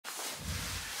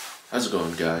How's it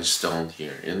going, guys? Donald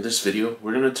here. In this video,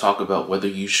 we're going to talk about whether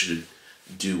you should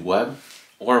do web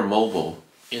or mobile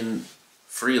in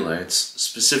freelance,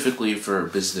 specifically for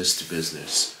business to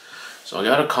business. So I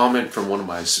got a comment from one of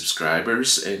my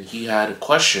subscribers, and he had a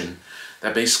question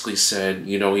that basically said,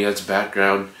 he has a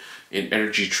background in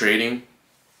energy trading,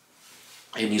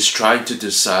 and he's trying to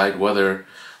decide whether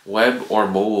web or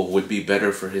mobile would be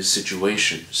better for his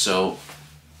situation. So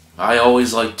I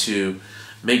always like to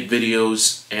make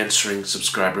videos answering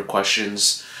subscriber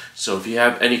questions. So if you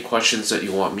have any questions that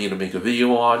you want me to make a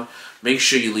video on, make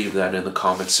sure you leave that in the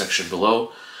comment section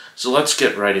below. So let's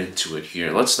get right into it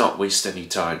here. Let's not waste any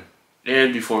time.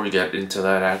 And before we get into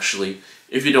that, actually,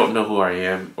 if you don't know who I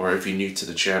am, or if you're new to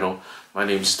the channel, my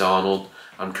name's Donald.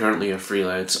 I'm currently a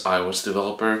freelance iOS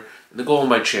developer, and the goal of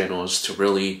my channel is to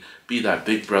really be that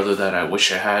big brother that I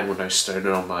wish I had when I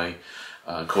started on my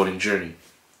coding journey.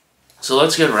 So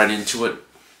let's get right into it.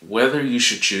 Whether you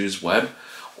should choose web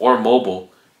or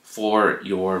mobile for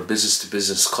your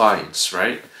business-to-business clients,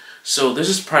 right? So this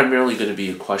is primarily going to be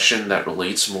a question that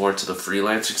relates more to the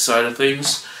freelancing side of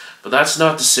things, but that's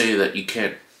not to say that you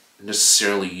can't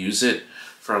necessarily use it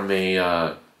from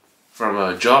a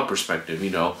job perspective.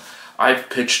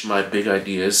 I've pitched my big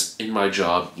ideas in my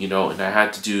job, and I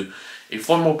had to do a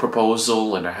formal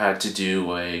proposal, and I had to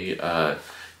do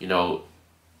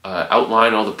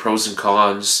outline all the pros and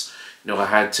cons. I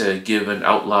had to give an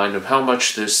outline of how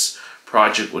much this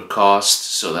project would cost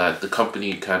so that the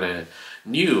company kind of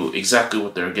knew exactly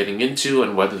what they were getting into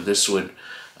and whether this would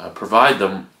provide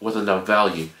them with enough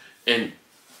value. And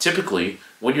typically,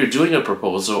 when you're doing a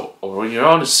proposal or when you're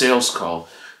on a sales call,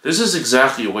 this is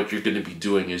exactly what you're going to be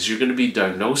doing. Is you're going to be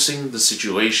diagnosing the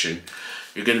situation,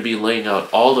 you're going to be laying out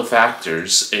all the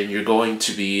factors, and you're going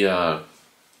to be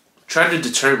trying to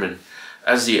determine,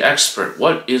 as the expert,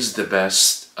 what is the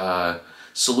best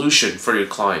solution for your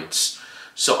clients.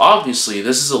 So obviously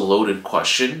this is a loaded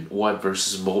question, web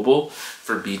versus mobile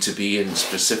for B2B in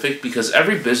specific, because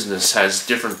every business has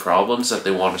different problems that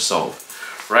they want to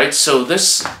solve, right? So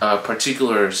this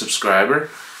particular subscriber,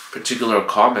 particular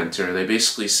commenter, they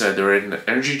basically said they're in the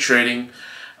energy trading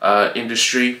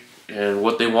industry, and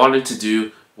what they wanted to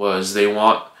do was they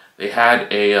had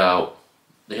a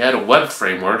web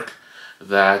framework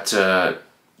that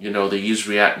they used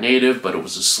React Native, but it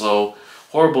was a slow,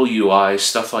 horrible UI,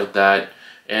 stuff like that,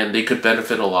 and they could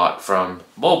benefit a lot from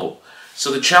mobile. So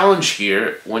the challenge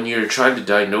here, when you're trying to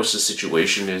diagnose a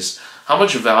situation, is how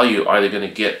much value are they going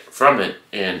to get from it,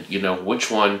 and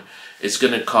which one is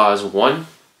going to cause, one,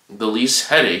 the least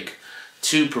headache,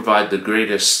 two, provide the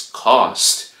greatest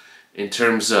cost in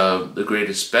terms of the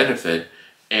greatest benefit,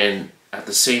 and at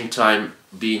the same time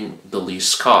being the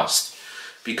least cost.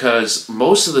 Because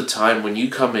most of the time when you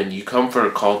come for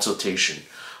a consultation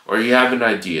or you have an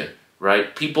idea,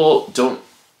 right?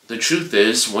 The truth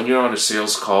is, when you're on a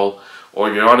sales call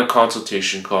or you're on a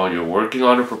consultation call, you're working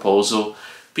on a proposal,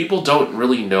 people don't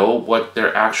really know what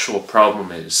their actual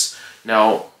problem is.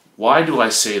 Now, why do I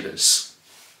say this?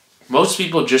 Most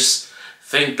people just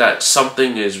think that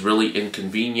something is really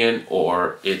inconvenient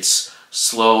or it's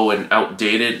slow and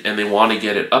outdated and they want to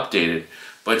get it updated.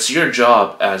 But it's your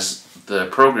job as the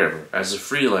programmer, as a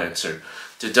freelancer,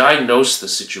 to diagnose the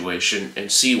situation and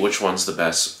see which one's the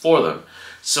best for them.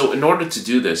 So in order to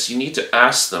do this, you need to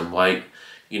ask them,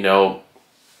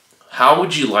 how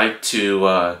would you like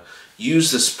to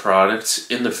use this product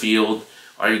in the field?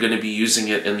 Are you going to be using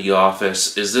it in the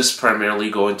office? Is this primarily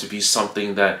going to be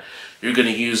something that you're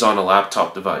going to use on a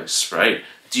laptop device, right?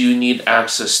 Do you need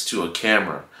access to a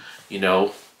camera?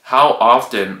 How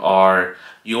often are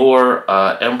your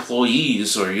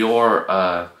employees or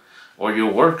your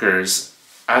workers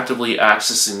actively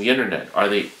accessing the internet? Are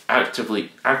they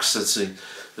actively accessing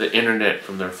the internet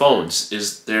from their phones?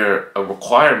 Is there a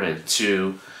requirement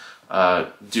to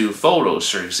do photos,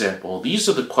 for example? These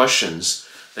are the questions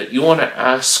that you want to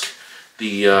ask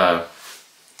the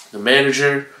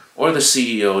manager or the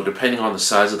CEO, depending on the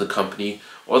size of the company,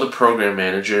 or the program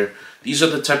manager. These are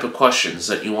the type of questions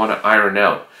that you want to iron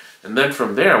out. And then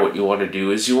from there, what you want to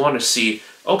do is you want to see,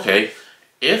 okay,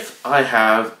 if I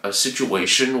have a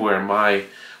situation where my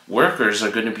workers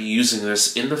are going to be using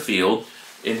this in the field,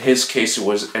 in his case it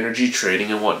was energy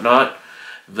trading and whatnot,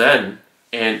 and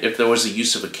if there was a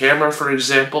use of a camera, for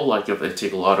example, like if they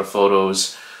take a lot of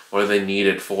photos or they need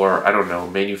it for, I don't know,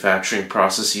 manufacturing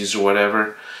processes or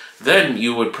whatever, then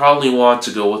you would probably want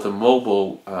to go with a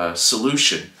mobile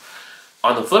solution.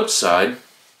 On the flip side,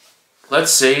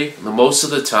 let's say the most of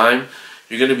the time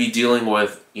you're going to be dealing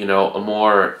with, a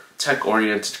more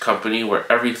tech-oriented company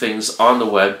where everything's on the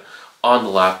web, on the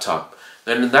laptop.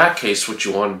 Then in that case, what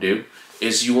you want to do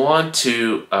is you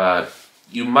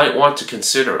might want to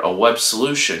consider a web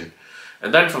solution.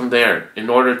 And then from there, in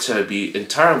order to be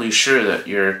entirely sure that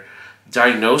you're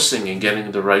diagnosing and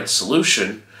getting the right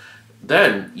solution,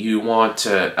 then you want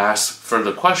to ask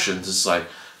further questions. It's like,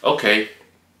 okay,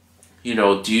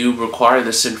 do you require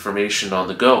this information on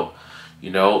the go?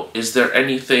 Is there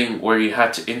anything where you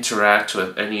had to interact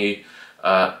with any,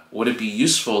 would it be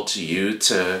useful to you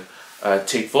to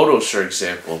take photos, for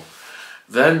example?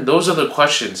 Then those are the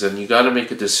questions, and you got to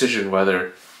make a decision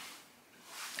whether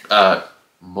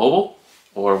mobile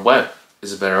or web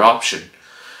is a better option.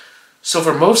 So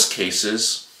for most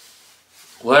cases,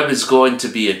 web is going to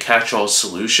be a catch-all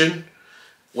solution,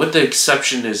 with the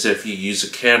exception is if you use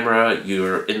a camera,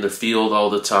 you're in the field all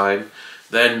the time,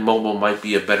 then mobile might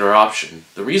be a better option.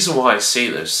 The reason why I say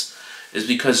this is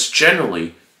because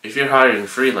generally, if you're hiring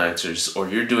freelancers, or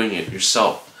you're doing it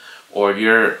yourself, or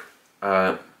you're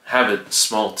have a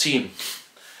small team,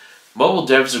 mobile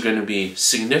devs are going to be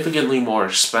significantly more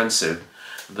expensive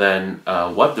than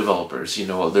web developers.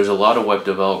 There's a lot of web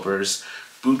developers.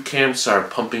 Boot camps are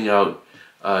pumping out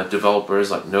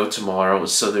developers like no tomorrow,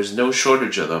 so there's no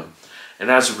shortage of them.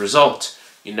 And as a result,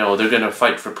 they're going to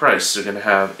fight for price. They're going to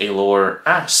have a lower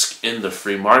ask in the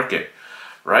free market,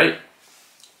 right?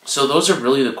 So those are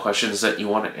really the questions that you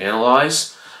want to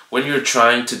analyze when you're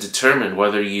trying to determine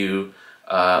whether you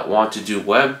want to do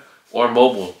web or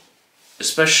mobile,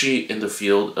 especially in the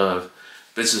field of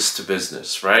business to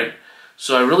business, right?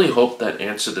 So I really hope that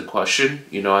answered the question.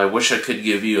 I wish I could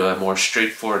give you a more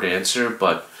straightforward answer,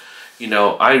 but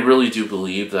I really do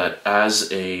believe that as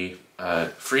a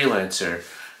freelancer,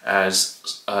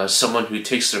 as someone who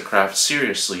takes their craft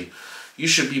seriously, you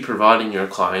should be providing your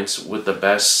clients with the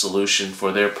best solution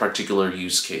for their particular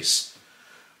use case.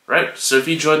 Right? So if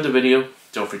you enjoyed the video,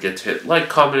 don't forget to hit like,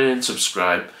 comment, and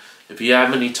subscribe. If you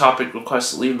have any topic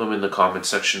requests, leave them in the comment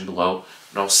section below,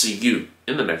 and I'll see you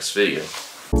in the next video.